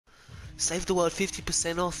Save the world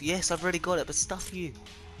 50% off. Yes, I've already got it, but stuff you.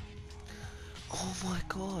 Oh my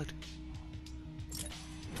god.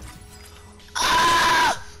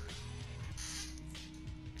 Ah!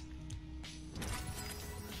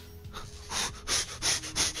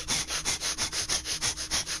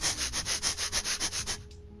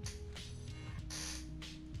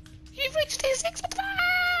 You've reached his expert time!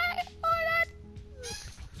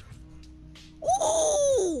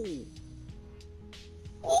 Ooh!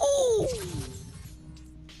 Ooh!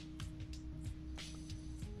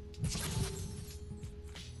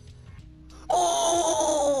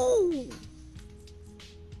 Oh!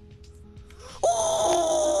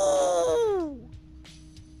 Oh!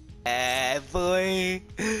 Yeah, boy.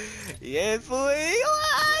 Yeah, boy.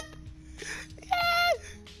 What? Yeah.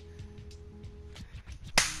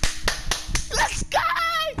 Let's go.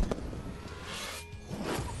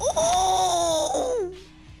 Oh!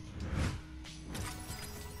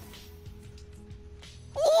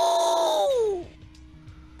 Oh!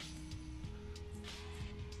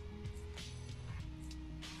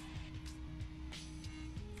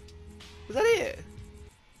 Was that it?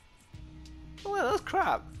 Oh, well, that was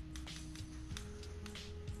crap.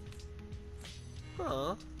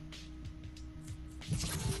 Huh.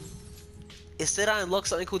 It said I unlocked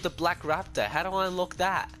something called the Black Raptor. How do I unlock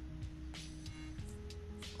that?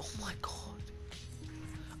 Oh my god.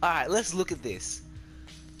 Alright, let's look at this.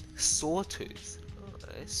 Sawtooth.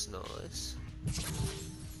 Nice, nice.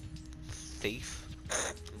 Thief.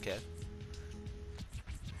 Okay.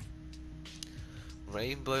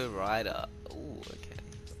 Rainbow Rider. Ooh, okay.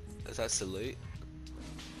 Is that salute?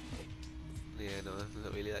 Yeah, no,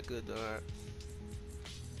 not really that good.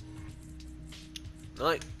 Alright.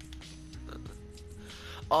 No.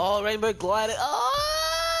 Oh, Rainbow Glider. Oh,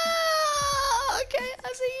 okay.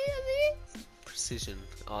 I see you. Precision.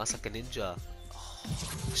 Oh, it's like a ninja. Oh,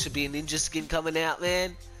 should be a ninja skin coming out,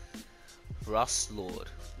 man. Rust Lord.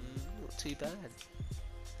 Not too bad.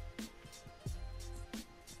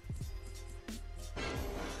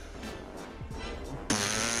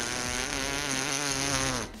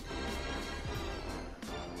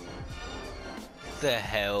 The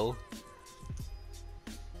hell?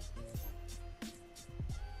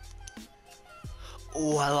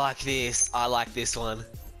 Oh, I like this. I like this one.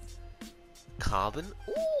 Carbon?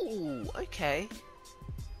 Ooh, okay.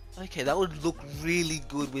 Okay, that would look really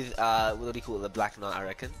good with, what do you call it, the Black Knight, I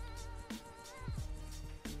reckon.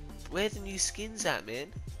 Where are the new skins at,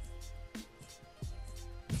 man?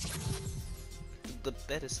 The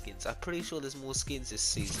better skins. I'm pretty sure there's more skins this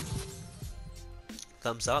season.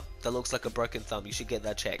 Thumbs up. That looks like a broken thumb. You should get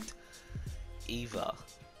that checked. Eva.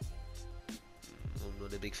 I'm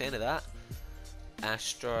not a big fan of that.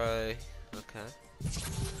 Astro. Okay.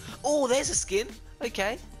 Oh, there's a skin.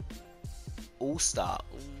 Okay. All-Star.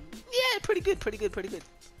 Yeah, pretty good.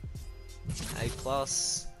 A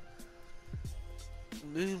plus.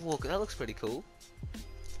 Moonwalker. That looks pretty cool.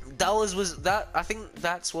 That was that. I think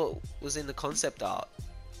that's what was in the concept art.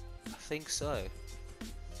 I think so.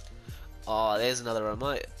 Oh, there's another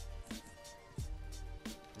remote.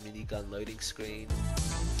 Minigun loading screen.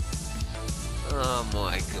 Oh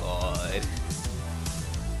my god.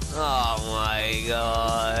 Oh my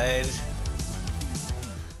god.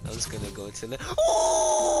 I'm just gonna go into the.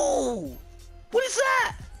 Oh! What is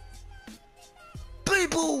that?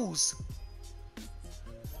 Bubbles!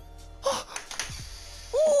 Oh!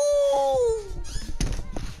 Oh!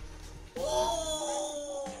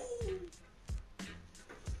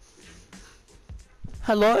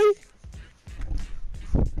 Hello?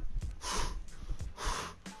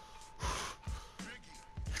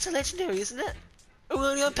 It's a legendary, isn't it? We're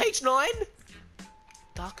only on page 9?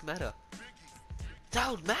 Dark matter. That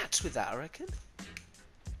would match with that, I reckon.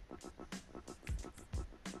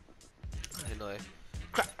 I don't know.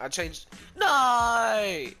 Crap, I changed. No!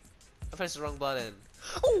 I pressed the wrong button.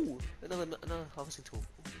 Oh! Another harvesting tool.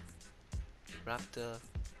 Raptor.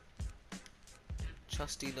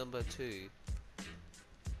 Trusty number 2.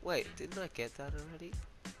 Wait, didn't I get that already?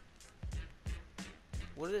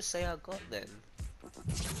 What did it say I got then?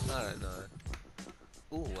 I don't know.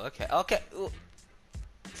 Ooh, okay. Ooh.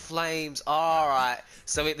 Flames. Alright.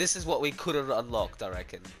 So this is what we could have unlocked, I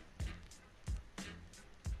reckon.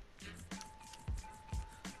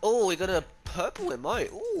 Oh, we got a purple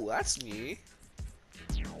emote. Ooh, that's new.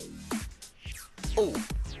 Oh,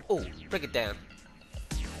 break it down.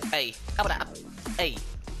 Hey, up and up. Hey.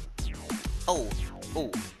 Oh,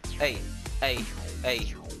 hey.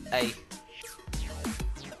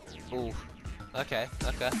 Ooh, okay.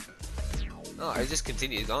 Oh, it just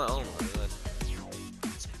continues going. Oh my god.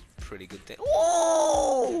 It's a pretty good thing.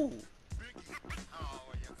 Oh!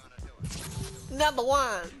 Number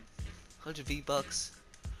 1. 100 V-Bucks.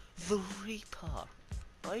 The Reaper.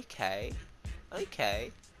 Okay.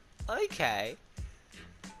 Okay. Okay.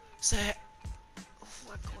 So, oh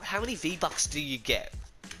my god, how many V-Bucks do you get?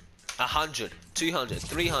 100, 200,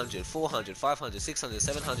 300, 400, 500, 600,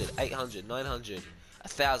 700, 800, 900,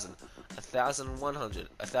 1,000, 1,100,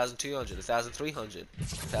 1,200, 1,300,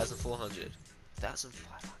 1,400,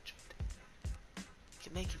 1,500. You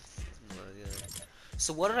can make it.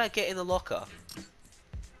 So what did I get in the locker?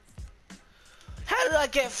 How did I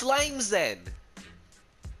get flames then?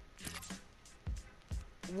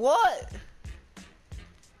 What?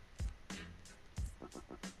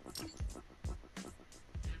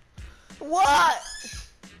 What?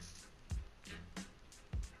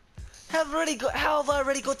 How have I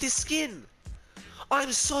already got this skin?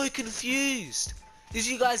 I'm so confused. Did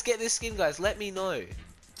you guys get this skin, guys? Let me know.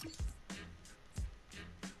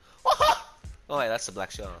 Oh wait, that's a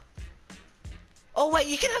black shark. Oh wait,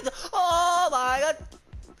 you can have the. Oh my god.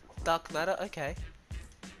 Dark matter. Okay.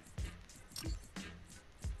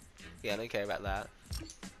 Yeah, I don't care about that.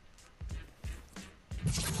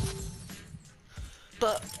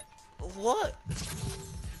 But what?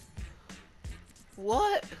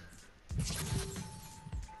 What?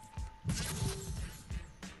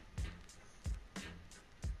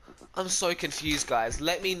 I'm so confused, guys.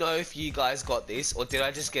 Let me know if you guys got this, or did I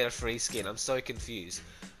just get a free skin? I'm so confused.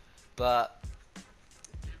 But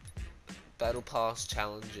Battle Pass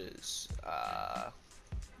challenges.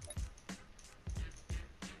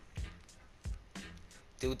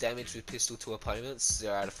 Deal damage with pistol to opponents,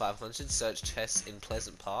 0 out of 500. Search chests in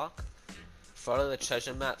Pleasant Park. Follow the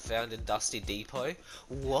treasure map found in Dusty Depot.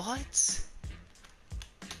 What?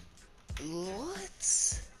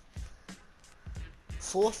 What?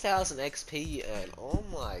 4,000 XP you earn. Oh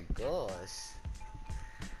my gosh.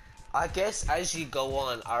 I guess as you go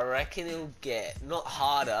on, I reckon it'll get, not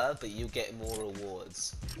harder, but you'll get more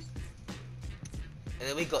rewards. And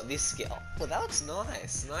then we got this skin. Oh, well, that looks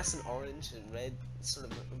nice. Nice and orange and red, sort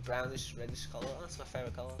of brownish, reddish colour. That's my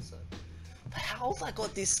favourite colour. So. But how have I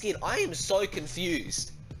got this skin? I am so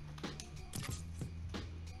confused.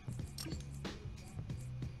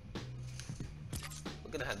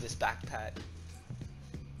 We're gonna have this backpack.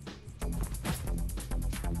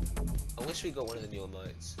 I wish we got one of the new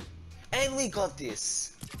emotes. And we got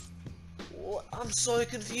this. What? I'm so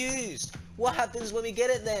confused. What happens when we get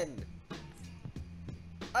it then?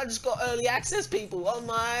 I just got early access, people. Oh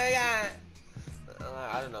my god.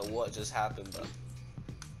 I don't know what just happened, but.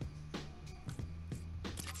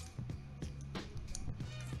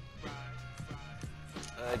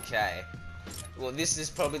 Okay. Well, this is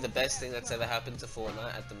probably the best thing that's ever happened to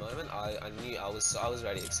Fortnite at the moment. I knew I was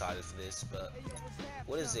already excited for this, but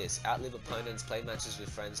what is this? Outlive opponents, play matches with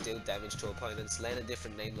friends, deal damage to opponents, land at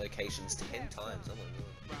different named locations 10 times. Oh my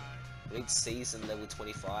god. Reach season level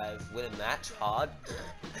 25. Win a match hard. Win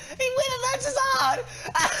a match is hard.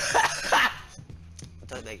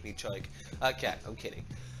 Don't make me choke. Okay, I'm kidding.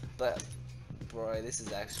 But bro, this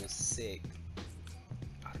is actually sick.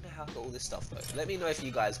 I don't know how I got all this stuff though. Let me know if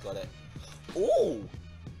you guys got it. Ooh!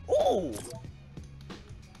 Ooh!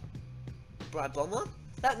 Bright Bomber?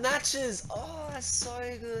 That matches! Oh, that's so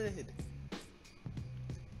good!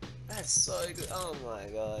 That's so good. Oh my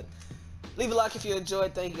god. Leave a like if you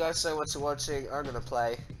enjoyed. Thank you guys so much for watching. I'm gonna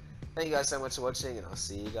play. Thank you guys so much for watching, and I'll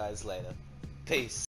see you guys later. Peace.